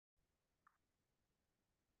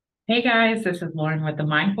Hey guys, this is Lauren with the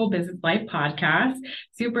Mindful Business Life podcast.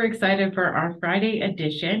 Super excited for our Friday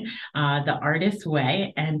edition, The Artist's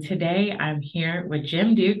Way. And today I'm here with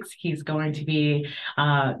Jim Dukes. He's going to be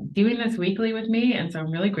doing this weekly with me. And so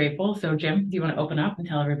I'm really grateful. So, Jim, do you want to open up and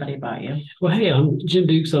tell everybody about you? Well, hey, I'm Jim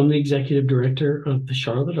Dukes. I'm the executive director of the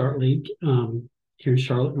Charlotte Art League here in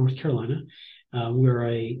Charlotte, North Carolina. We're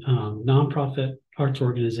a nonprofit arts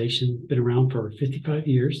organization, been around for 55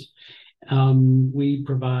 years. We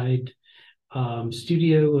provide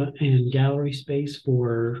studio and gallery space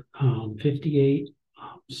for 58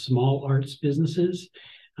 small arts businesses.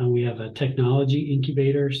 We have a technology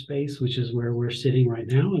incubator space, which is where we're sitting right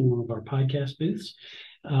now in one of our podcast booths.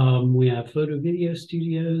 We have photo video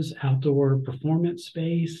studios, outdoor performance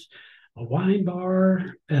space, a wine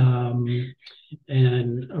bar,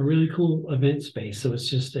 and a really cool event space. So it's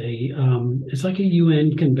just it's like a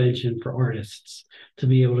UN convention for artists to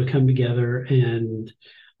be able to come together and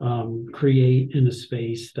create in a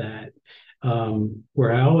space that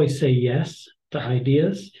where I always say yes to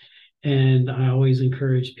ideas, and I always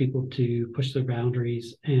encourage people to push their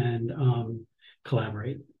boundaries and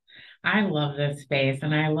collaborate. I love this space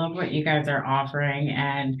and I love what you guys are offering.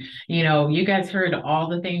 And, you guys heard all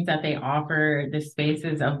the things that they offer. The space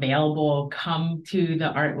is available. Come to the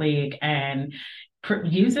Art League and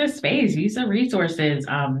use the space, use the resources.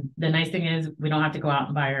 The nice thing is we don't have to go out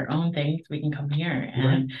and buy our own things. We can come here and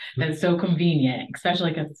Right. that's so convenient,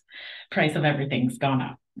 especially because price of everything's gone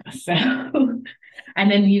up. So, and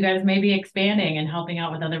then you guys may be expanding and helping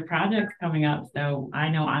out with other projects coming up. So I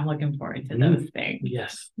know I'm looking forward to those things.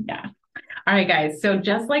 Yes. Yeah. All right, guys. So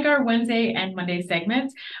just like our Wednesday and Monday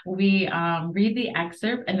segments, we read the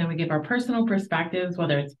excerpt and then we give our personal perspectives,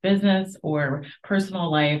 whether it's business or personal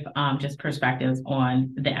life, just perspectives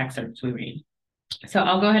on the excerpts we read. So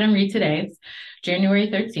I'll go ahead and read today's January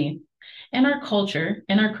 13th. In our culture,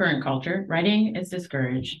 in our current culture, writing is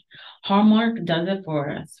discouraged. Hallmark does it for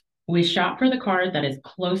us. We shop for the card that is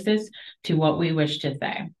closest to what we wish to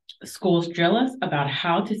say. Schools drill us about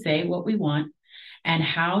how to say what we want and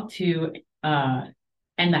how to and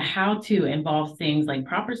the how to involves things like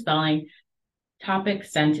proper spelling, topic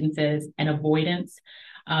sentences, and avoidance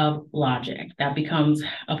of logic. That becomes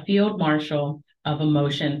a field marshal of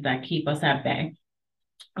emotions that keep us at bay.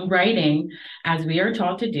 Writing, as we are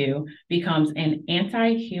taught to do, becomes an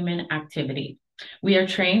anti human activity. We are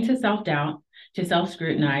trained to self doubt, to self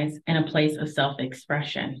scrutinize, and a place of self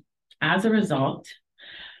expression. As a result,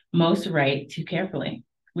 most write too carefully.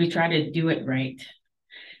 We try to do it right.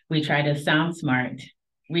 We try to sound smart.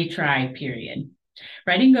 We try, period.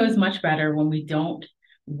 Writing goes much better when we don't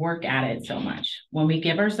work at it so much, when we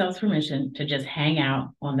give ourselves permission to just hang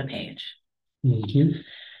out on the page. Mm-hmm.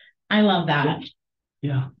 I love that.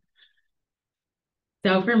 Yeah.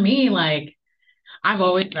 So for me, like, I've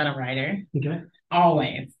always been a writer, Okay.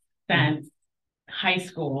 always, since high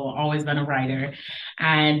school, always been a writer,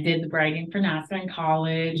 and did the writing for NASA in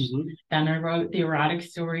college. Mm-hmm. Then I wrote the erotic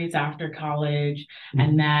stories after college. Mm-hmm.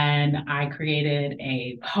 And then I created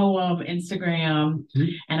a poem Instagram. Mm-hmm.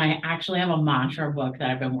 And I actually have a mantra book that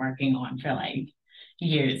I've been working on for like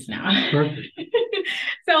years now. Perfect.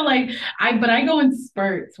 So but I go in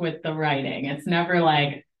spurts with the writing. It's never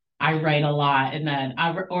like I write a lot and then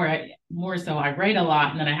more so I write a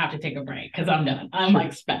lot and then I have to take a break because I'm done. I'm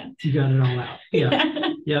like spent. You got it all out.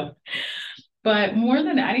 Yeah. Yep. But more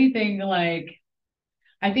than anything, like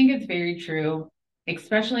I think it's very true,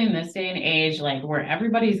 especially in this day and age, like where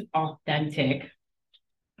everybody's authentic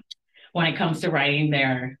when it comes to writing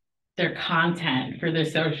their content for their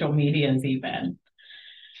social medias even.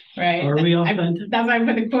 Right. Are we authentic? That's why I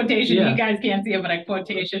put the quotation. Yeah. You guys can't see it, but I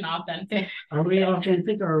quotation authentic. Are we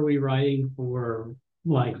authentic or are we writing for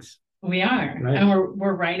likes? We are. Right. And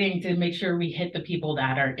we're writing to make sure we hit the people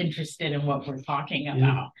that are interested in what we're talking about.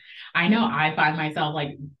 Yeah. I know I find myself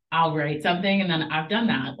like I'll write something and then I've done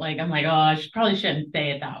that. Like I'm like, oh, probably shouldn't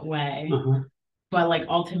say it that way. Uh-huh. But like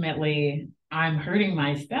ultimately I'm hurting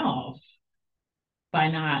myself by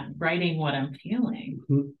not writing what I'm feeling.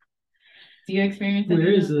 Mm-hmm. Do you experience it?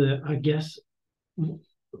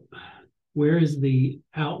 Where is the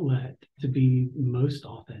outlet to be most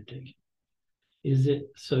authentic? Is it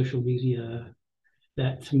social media?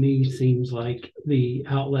 That to me seems like the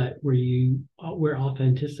outlet where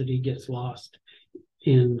authenticity gets lost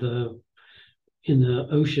in the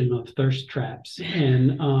ocean of thirst traps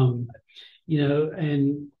and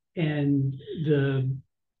and the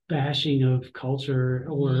bashing of culture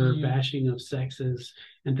or bashing of sexes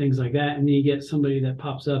and things like that. And then you get somebody that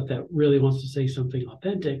pops up that really wants to say something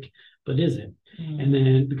authentic, but isn't. And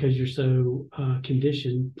then because you're so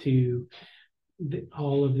conditioned to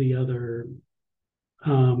all of the other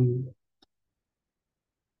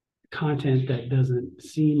content that doesn't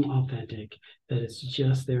seem authentic, that it's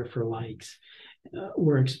just there for likes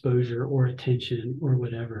or exposure or attention or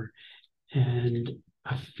whatever. And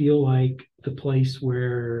I feel like the place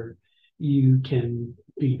where you can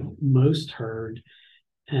be most heard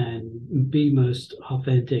and be most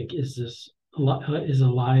authentic is a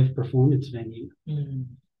live performance venue,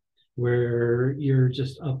 where you're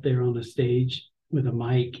just up there on a stage with a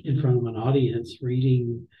mic in front of an audience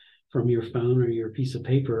reading from your phone or your piece of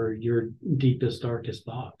paper your deepest, darkest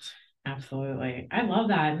thoughts. Absolutely. I love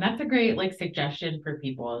that. And that's a great like suggestion for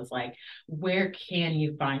people is like, where can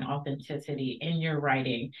you find authenticity in your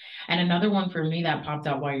writing? And another one for me that popped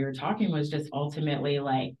out while you were talking was just ultimately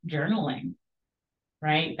like journaling,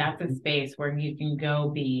 right? That's a space where you can go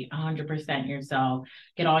be 100% yourself,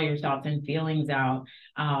 get all your thoughts and feelings out.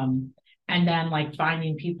 And then like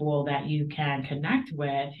finding people that you can connect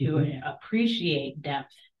with who appreciate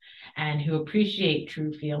depth and who appreciate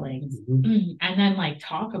true feelings, and then like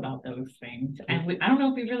talk about those things. And I don't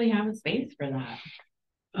know if we really have a space for that.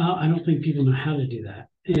 I don't think people know how to do that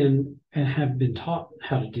and have been taught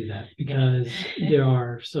how to do that, because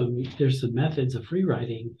there's some methods of free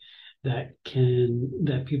writing that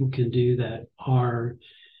people can do that are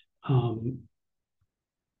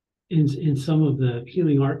in some of the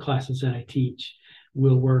healing art classes that I teach.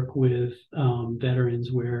 We'll work with veterans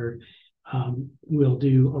where we'll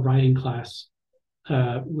do a writing class,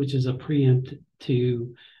 which is a preempt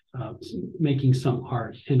to making some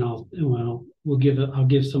art, and I'll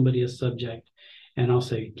give somebody a subject, and I'll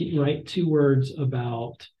say write 2 words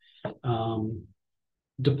about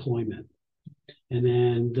deployment, and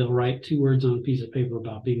then they'll write 2 words on a piece of paper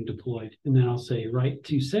about being deployed, and then I'll say write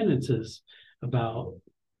 2 sentences about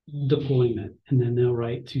deployment, and then they'll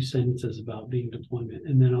write 2 sentences about being deployment,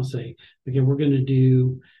 and then I'll say, okay, we're going to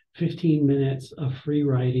do 15 minutes of free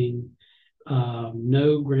writing,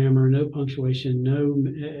 no grammar, no punctuation,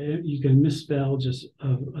 you can misspell, just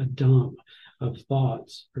a dump of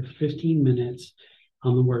thoughts for 15 minutes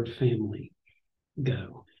on the word family.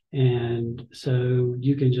 Go. And so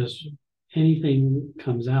you can just, anything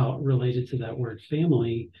comes out related to that word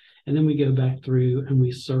family, and then we go back through and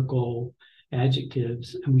we circle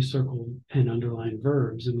adjectives and we circle and underline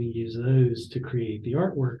verbs, and we use those to create the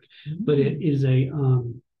artwork. But it is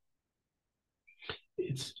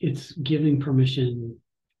it's giving permission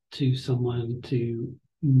to someone to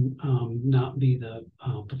not be the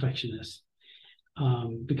perfectionist,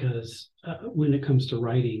 because when it comes to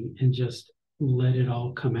writing, and just let it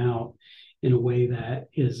all come out in a way that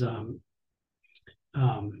is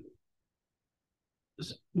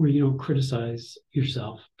where you don't criticize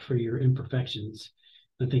yourself for your imperfections.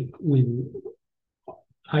 I think when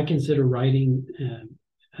I consider writing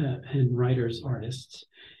and writers artists,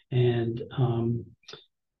 and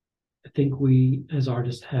I think we as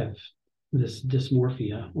artists have this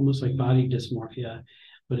dysmorphia, almost like body dysmorphia,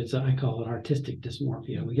 but I call it artistic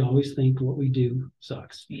dysmorphia. We always think what we do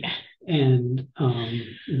sucks. Yeah. And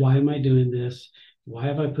why am I doing this? Why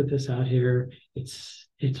have I put this out here? It's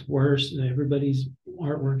worse. Everybody's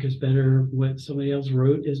artwork is better. What somebody else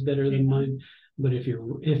wrote is better than mine. But if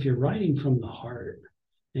you're writing from the heart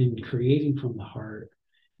and creating from the heart,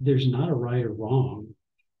 there's not a right or wrong.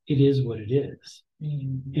 It is what it is.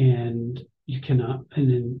 And you cannot, and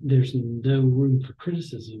then there's no room for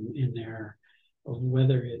criticism in there of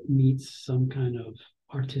whether it meets some kind of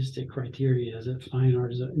artistic criteria. Is it fine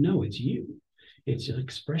art? No, it's you. It's an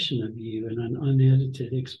expression of you, and an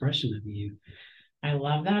unedited expression of you. I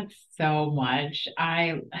love that so much.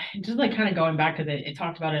 I just like kind of going back to it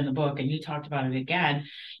talked about it in the book, and you talked about it again.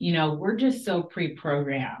 We're just so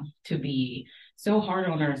pre-programmed to be so hard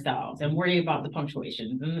on ourselves and worry about the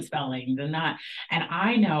punctuations and the spellings and that. And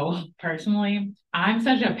I know personally, I'm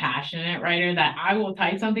such a passionate writer that I will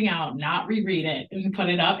type something out, not reread it, and put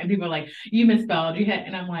it up. And people are like, you misspelled, you hit.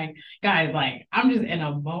 And I'm like, guys, like, I'm just in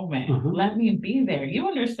a moment. Let me be there. You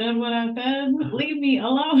understood what I said? Leave me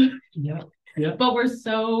alone. Yeah. Yeah. But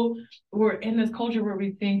we're in this culture where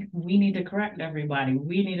we think we need to correct everybody.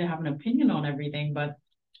 We need to have an opinion on everything. But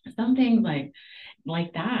some things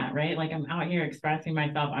like that, right? Like, I'm out here expressing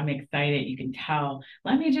myself. I'm excited. You can tell.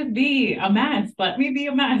 Let me just be a mess. Let me be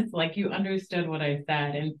a mess. Like, you understood what I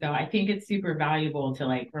said. And so I think it's super valuable to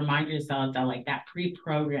like remind yourself that like that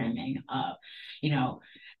pre-programming of,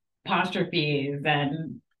 apostrophes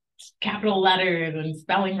and capital letters and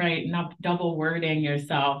spelling right, not double wording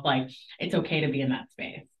yourself. Like, it's okay to be in that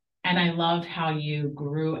space. And I loved how you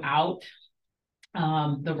grew out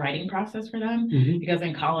the writing process for them, because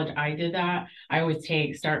in college I did that. I always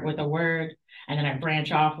start with a word and then I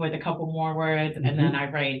branch off with a couple more words, and then I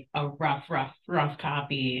write a rough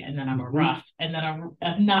copy, and then I'm a rough, and then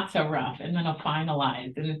a not so rough, and then a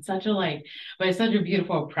finalized. And it's such a but it's such a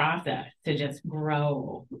beautiful process to just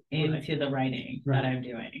grow into the writing that I'm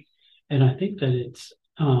doing. And I think that it's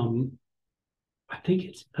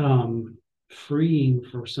freeing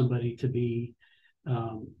for somebody to be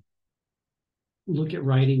look at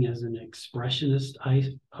writing as an expressionist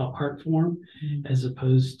art form, as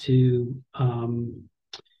opposed to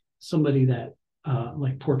somebody that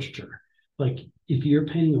like portraiture. Like if you're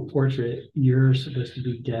painting a portrait, you're supposed to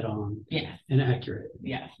be dead on and accurate.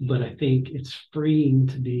 But I think it's freeing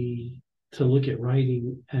to look at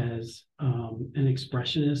writing as an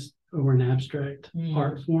expressionist or an abstract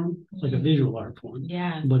art form, like a visual art form,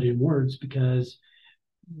 but in words, because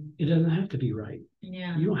it doesn't have to be right.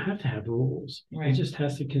 You don't have to have rules. It just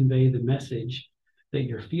has to convey the message that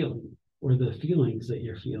you're feeling or the feelings that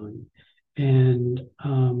you're feeling. And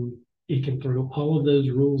it can throw all of those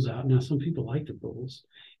rules out. Now, some people like the rules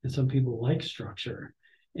and some people like structure,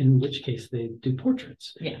 in which case they do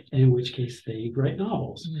portraits, and in which case they write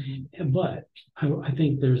novels. But I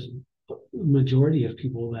think there's a majority of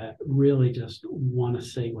people that really just want to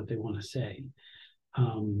say what they want to say.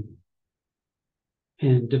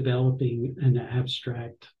 And developing an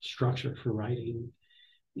abstract structure for writing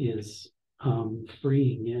is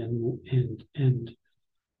freeing and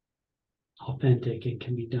authentic, and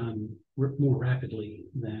can be done more rapidly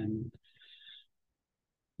than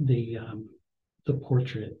the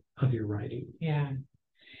portrait of your writing.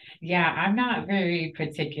 Yeah, I'm not very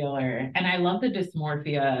particular. And I love the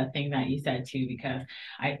dysmorphia thing that you said too, because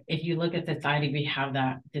if you look at society, we have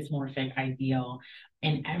that dysmorphic ideal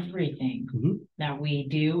in everything that we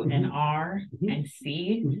do and are and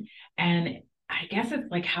see. And I guess it's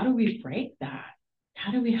like, how do we break that?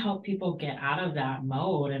 How do we help people get out of that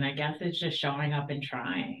mode? And I guess it's just showing up and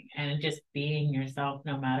trying and just being yourself,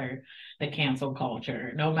 no matter the cancel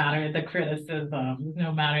culture, no matter the criticism,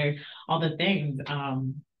 no matter all the things.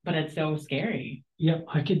 But it's so scary. Yep,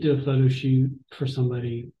 I could do a photo shoot for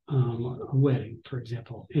somebody, a wedding, for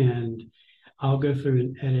example, and I'll go through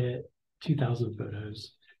and edit 2,000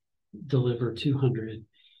 photos, deliver 200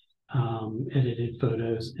 edited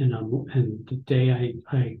photos, and the day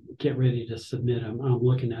I get ready to submit them, I'm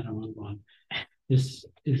looking at them and going, this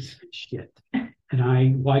is shit.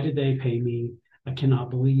 And why did they pay me? I cannot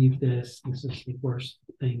believe this. This is the worst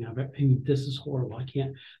thing I've ever. I mean, this is horrible. I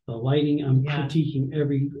can't. The lighting. I'm critiquing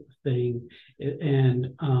everything,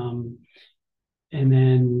 and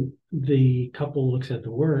then the couple looks at the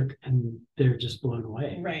work and they're just blown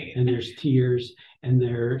away. And there's tears, and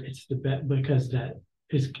it's the best because that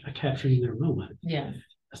is capturing their moment.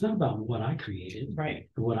 It's not about what I created,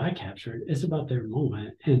 or what I captured. It's about their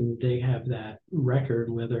moment, and they have that record.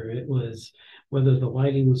 Whether the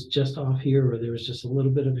lighting was just off here, or there was just a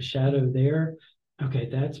little bit of a shadow there. Okay,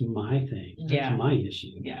 that's my thing. That's my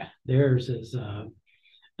issue. Theirs is,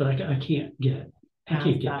 but I can't get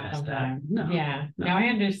past that. No. Now I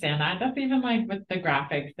understand that. That's even like with the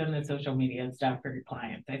graphics and the social media and stuff for your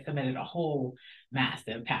clients. I submitted a whole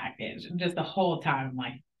massive package, and just the whole time I'm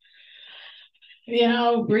like,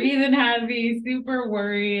 breathing heavy, super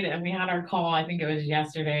worried. And we had our call, I think it was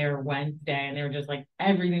yesterday or Wednesday, and they were just like,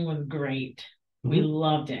 everything was great. We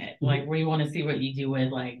loved it. Like, we want to see what you do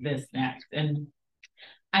with like this next. And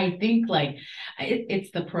I think like it's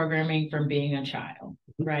the programming from being a child,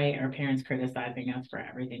 right? Our parents criticizing us for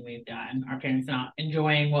everything we've done. Our parents not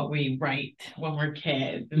enjoying what we write when we're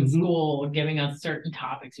kids in school, giving us certain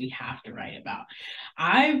topics we have to write about.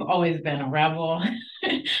 I've always been a rebel.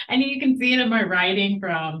 And you can see it in my writing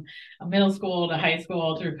from middle school to high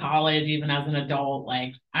school through college, even as an adult.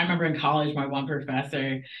 Like, I remember in college, my one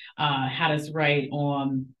professor had us write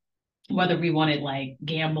on whether we wanted like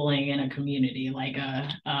gambling in a community, like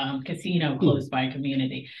a casino close by a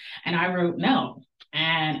community. And I wrote no.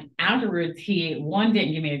 And afterwards, one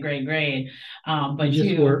didn't give me a great grade, but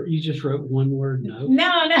you just wrote one word no.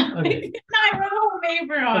 No. Okay. No, I wrote a whole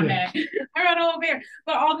paper on it. I wrote a whole paper,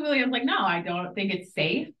 but ultimately, I was like, no, I don't think it's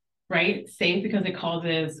safe. Right? Safe because it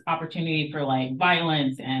causes opportunity for like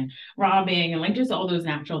violence and robbing and like just all those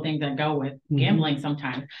natural things that go with gambling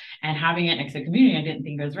sometimes. And having it next to community, I didn't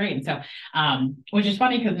think it was right. And so, which is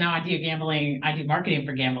funny because now I do marketing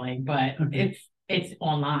for gambling, but it's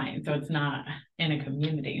online, so it's not in a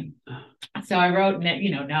community. So I wrote,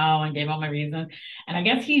 no, and gave all my reasons. And I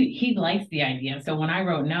guess he likes the idea. So when I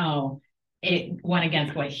wrote no, it went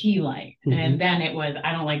against what he liked. And then it was,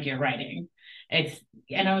 I don't like your writing.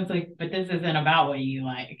 And I was like, but this isn't about what you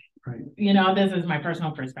like. This is my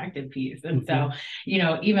personal perspective piece. And so,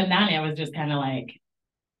 even then it was just kind of like,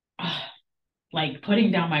 like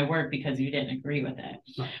putting down my work because you didn't agree with it.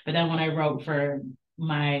 Right. But then when I wrote for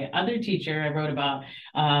my other teacher, I wrote about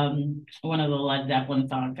one of the Led Zeppelin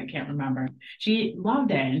songs. I can't remember. She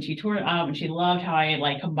loved it and she tore it up and she loved how I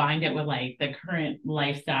like combined it with like the current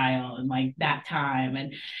lifestyle and like that time.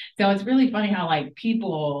 And so it's really funny how like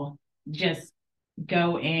people just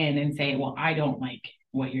go in and say, well, I don't like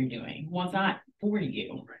what you're doing. Well, it's not for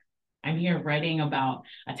you. I'm here writing about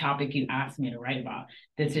a topic you asked me to write about.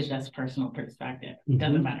 This is just personal perspective. It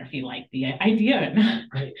doesn't matter if you like the idea or not.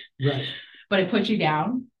 Right, right. But it puts you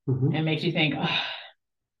down and makes you think, oh,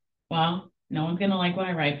 well, no one's going to like what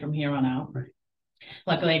I write from here on out. Right.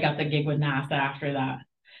 Luckily, I got the gig with NASA after that.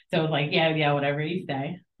 So it was like, yeah, whatever you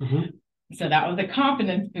say. So that was a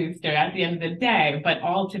confidence booster at the end of the day. But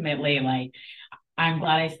ultimately, like, I'm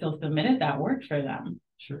glad I still submitted that work for them.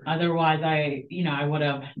 Sure. Otherwise, I would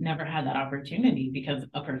have never had that opportunity because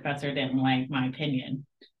a professor didn't like my opinion.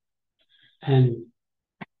 And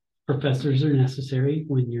professors are necessary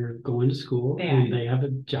when you're going to school and they have a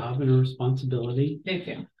job and a responsibility. They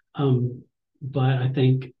do. But I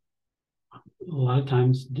think a lot of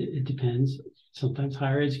times it depends. Sometimes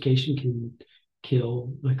higher education can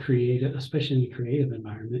kill the creative, especially in the creative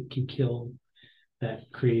environment, can kill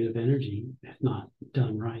that creative energy if not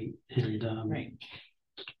done right. And right.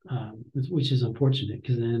 Which is unfortunate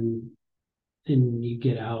because then you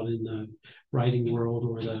get out in the writing world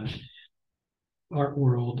or the art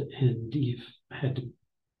world and you've had to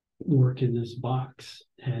work in this box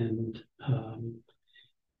and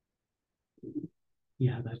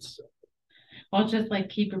that's well, just like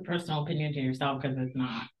keep your personal opinion to yourself because it's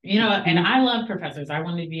not, and I love professors. I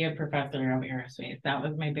wanted to be a professor of aerospace. That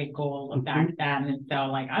was my big goal back then. And so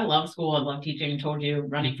like I love school, I love teaching. I told you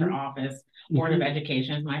running for office, Board of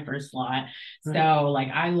Education is my first slot. So like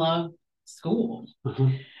I love school.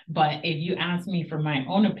 But if you ask me for my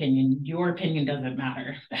own opinion, your opinion doesn't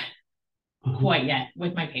matter quite yet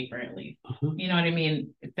with my paper, at least. You know what I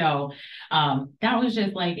mean? So that was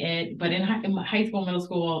just like it. But in high school, middle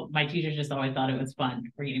school, my teachers just always thought it was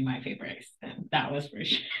fun reading my papers. And that was for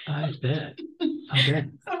sure. I bet.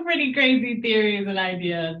 Some pretty crazy theories and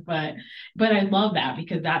ideas, but I love that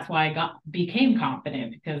because that's why I became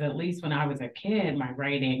confident because at least when I was a kid, my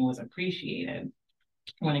writing was appreciated.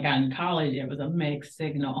 When I got in college, it was a mixed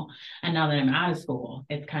signal. And now that I'm out of school,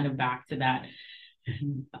 it's kind of back to that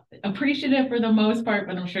appreciative for the most part,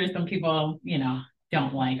 but I'm sure some people,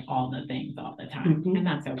 don't like all the things all the time, and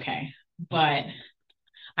that's okay. But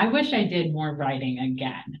I wish I did more writing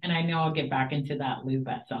again. And I know I'll get back into that loop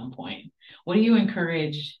at some point. What do you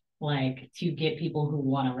encourage like to get people who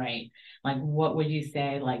want to write? Like what would you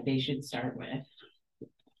say like they should start with?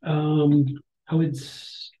 I would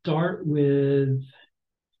start with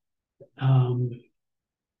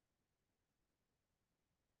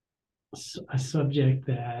a subject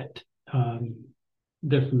that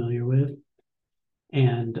they're familiar with.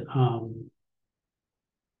 And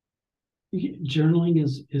journaling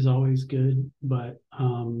is always good, but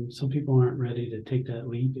some people aren't ready to take that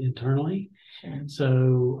leap internally. Sure.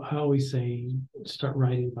 So I always say start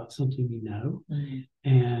writing about something you know.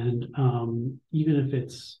 And even if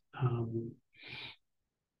it's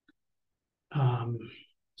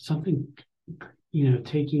something,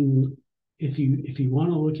 taking, if you want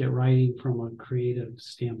to look at writing from a creative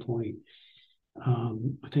standpoint, I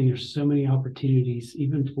think there's so many opportunities,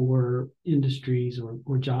 even for industries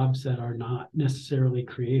or jobs that are not necessarily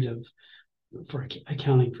creative. For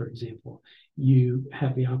accounting, for example, you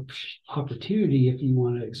have the opportunity, if you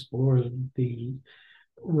want to explore the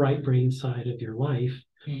right brain side of your life,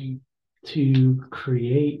 to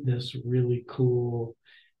create this really cool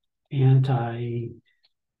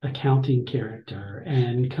anti-accounting character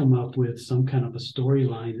and come up with some kind of a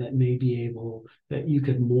storyline that may be able that you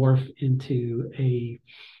could morph into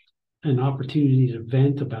an opportunity to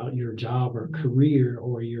vent about your job or career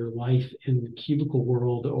or your life in the cubicle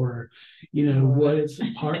world, or what is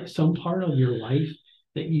some part of your life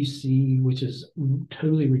that you see which is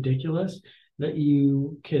totally ridiculous that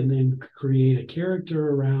you can then create a character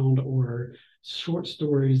around, or short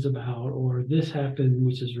stories about, or this happened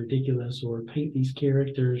which is ridiculous, or paint these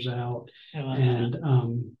characters out. And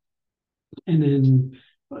then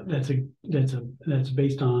that's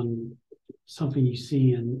based on something you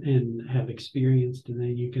see and have experienced, and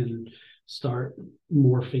then you can start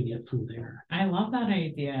morphing it from there. I love that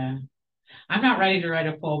idea. I'm not ready to write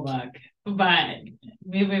a full book, but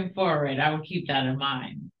moving forward, I will keep that in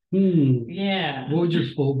mind. Yeah. What would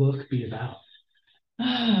your full book be about?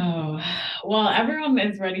 Oh, well, everyone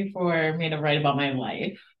is ready for me to write about my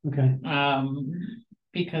life. Okay.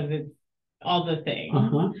 Because all the things.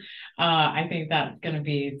 Uh-huh. I think that's going to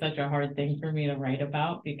be such a hard thing for me to write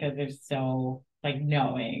about because there's so like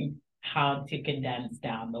knowing how to condense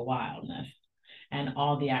down the wildness and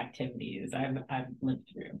all the activities I've lived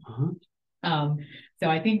through. Uh-huh. Um, so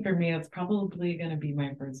I think for me, it's probably going to be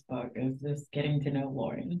my first book is just getting to know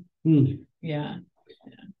Lauren. Yeah.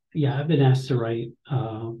 Yeah, I've been asked to write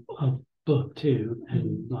a book too,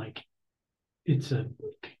 and like it's a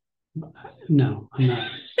no, I'm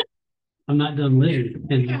not. I'm not done living.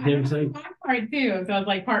 And there's like part two. So it's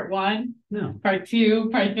like part one, no, part two,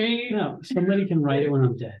 part three. no. Somebody can write it when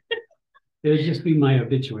I'm dead. It would just be my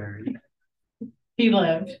obituary. He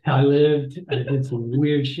lived. I lived. I did some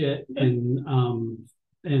weird shit, and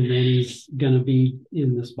then he's gonna be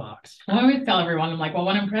in this box. I always tell everyone, I'm like, well,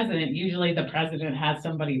 when I'm president, usually the president has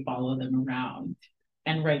somebody follow them around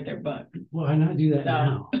and write their book. Why not do that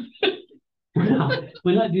now?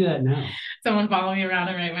 Why not do that now? Someone follow me around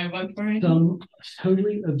and write my book for me. Some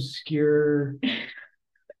totally obscure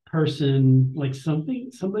person, like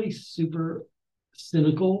somebody super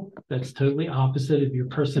cynical that's totally opposite of your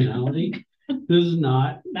personality. This is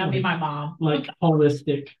not that'd be my mom. Like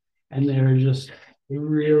holistic, and they're just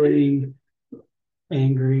really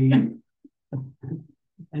angry, and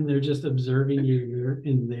they're just observing you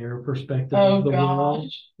in their perspective of the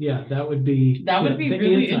world. Yeah, that would be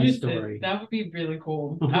really interesting. That would be really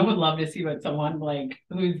cool. I would love to see what someone like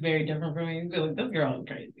who's very different from me be like, this girl is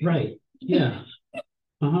crazy. Right. Yeah.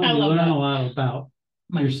 You learn a lot about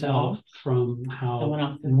yourself from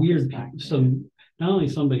how weird not only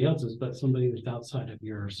somebody else's, but somebody that's outside of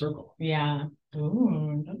your circle. Yeah.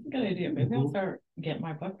 Ooh, that's a good idea. Maybe I'll start getting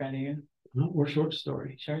my book ready. Or short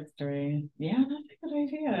story. Short story. Yeah, that's a good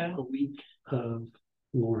idea. A week of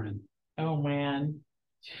Lauren. Oh man.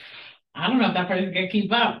 I don't know if that person's gonna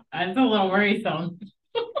keep up. It's a little worrisome.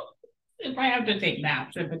 If I have to take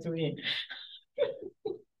naps in between.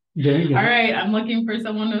 There you go. All right, I'm looking for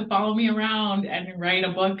someone to follow me around and write a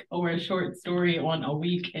book or a short story on a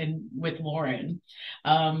week with Lauren.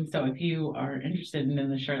 So if you are interested in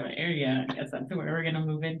the Charlotte area, I guess that's where we're gonna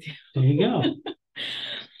move into. There you go.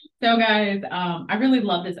 So guys, I really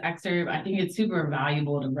love this excerpt. I think it's super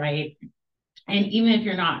valuable to write. And even if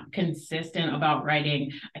you're not consistent about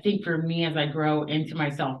writing, I think for me, as I grow into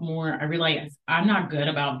myself more, I realize I'm not good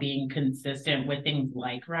about being consistent with things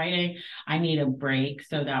like writing. I need a break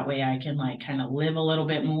so that way I can like kind of live a little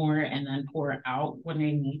bit more and then pour out when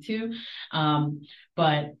I need to.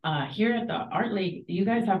 But here at the Art League, you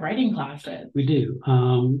guys have writing classes. We do.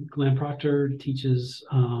 Glenn Proctor teaches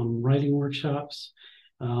writing workshops,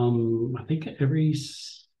 I think every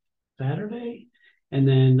Saturday. And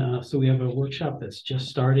then, so we have a workshop that's just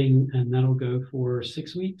starting, and that'll go for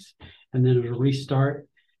 6 weeks, and then it'll restart.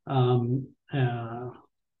 We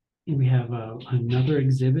have another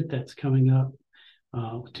exhibit that's coming up,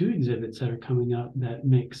 2 exhibits that are coming up that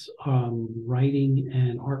mix writing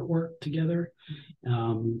and artwork together.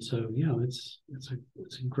 So yeah, it's a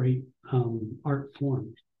great art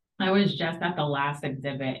form. I was just at the last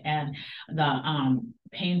exhibit, and the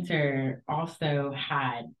painter also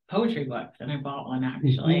had poetry books, and I bought one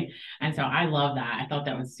actually. And so I love that. I thought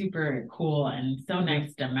that was super cool and so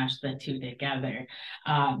nice to mesh the two together.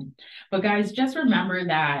 But guys, just remember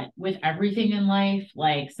that with everything in life,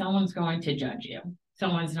 like someone's going to judge you.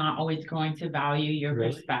 Someone's not always going to value your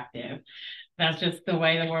perspective. That's just the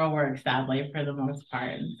way the world works, sadly, for the most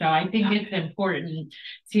part. So I think it's important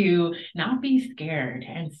to not be scared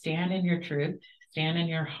and stand in your truth, stand in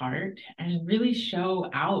your heart, and really show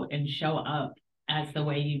out and show up as the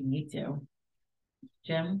way you need to.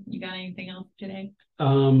 Jim, you got anything else today?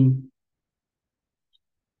 I'm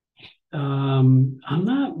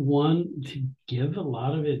not one to give a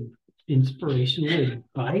lot of inspirational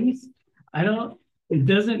advice. It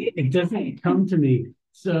doesn't come to me.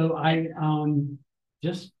 So I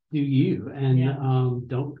just do you, and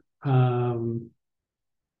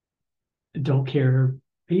don't care.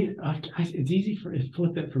 It's easy it's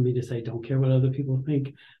flippant for me to say don't care what other people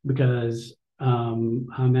think, because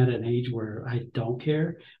I'm at an age where I don't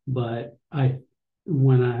care. But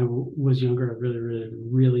when I was younger, I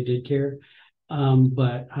really did care.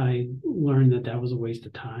 But I learned that was a waste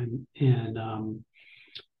of time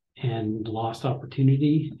and lost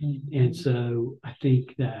opportunity. And so I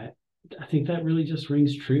think that really just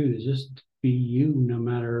rings true, to just be you no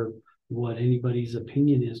matter what anybody's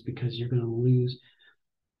opinion is, because you're going to lose.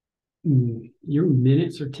 Your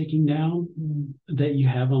minutes are ticking down that you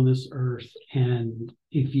have on this earth, and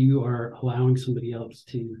if you are allowing somebody else's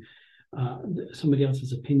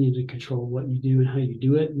opinion to control what you do and how you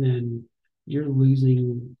do it, then you're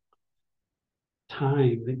losing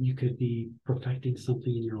time that you could be perfecting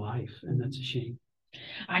something in your life, and that's a shame.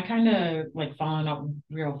 I kind of like following up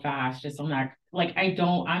real fast, just on that. Like,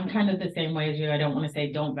 I'm kind of the same way as you. I don't want to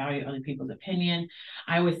say don't value other people's opinion.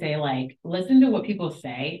 I would say, like, listen to what people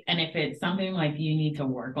say. And if it's something like you need to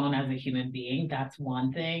work on as a human being, that's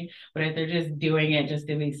one thing. But if they're just doing it just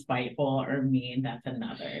to be spiteful or mean, that's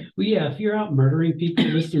another. Well, yeah, if you're out murdering people,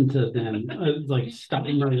 listen to them. Like, stop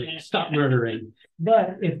murdering, stop murdering.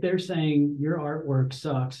 But if they're saying your artwork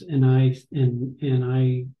sucks, and I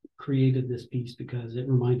created this piece because it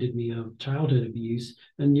reminded me of childhood abuse,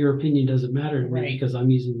 then your opinion doesn't matter to me, Right. because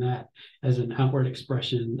I'm using that as an outward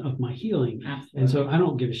expression of my healing. Absolutely. And so I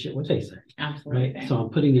don't give a shit what they say. Absolutely. Right. So I'm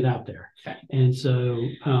putting it out there. Okay. And so,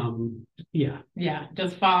 yeah. Yeah,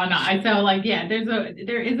 just following up. I so like, yeah,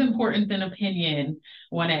 there is importance in opinion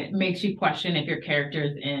when it makes you question if your character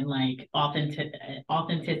is in like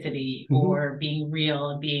authenticity or being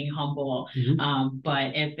real and being humble.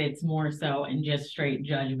 But if it's more so in just straight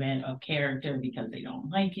judgment of character because they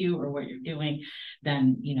don't like you or what you're doing,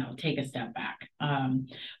 then take a step back.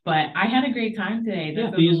 But I had a great time today.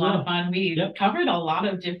 This was a lot of fun. We covered a lot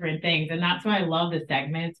of different things, and that's why I love the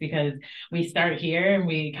segments, because we start here and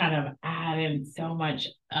we kind of add in so much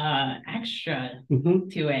extra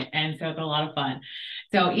to it, and so it's a lot of fun.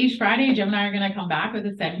 So each Friday, Jim and I are going to come back with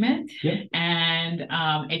a segment. And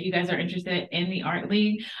if you guys are interested in the Art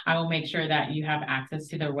League, I will make sure that you have access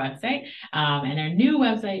to their website, and their new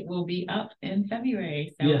website will be up in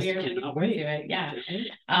February. So we are looking forward to it.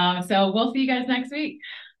 Yeah. So we'll see you guys next week.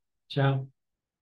 Ciao.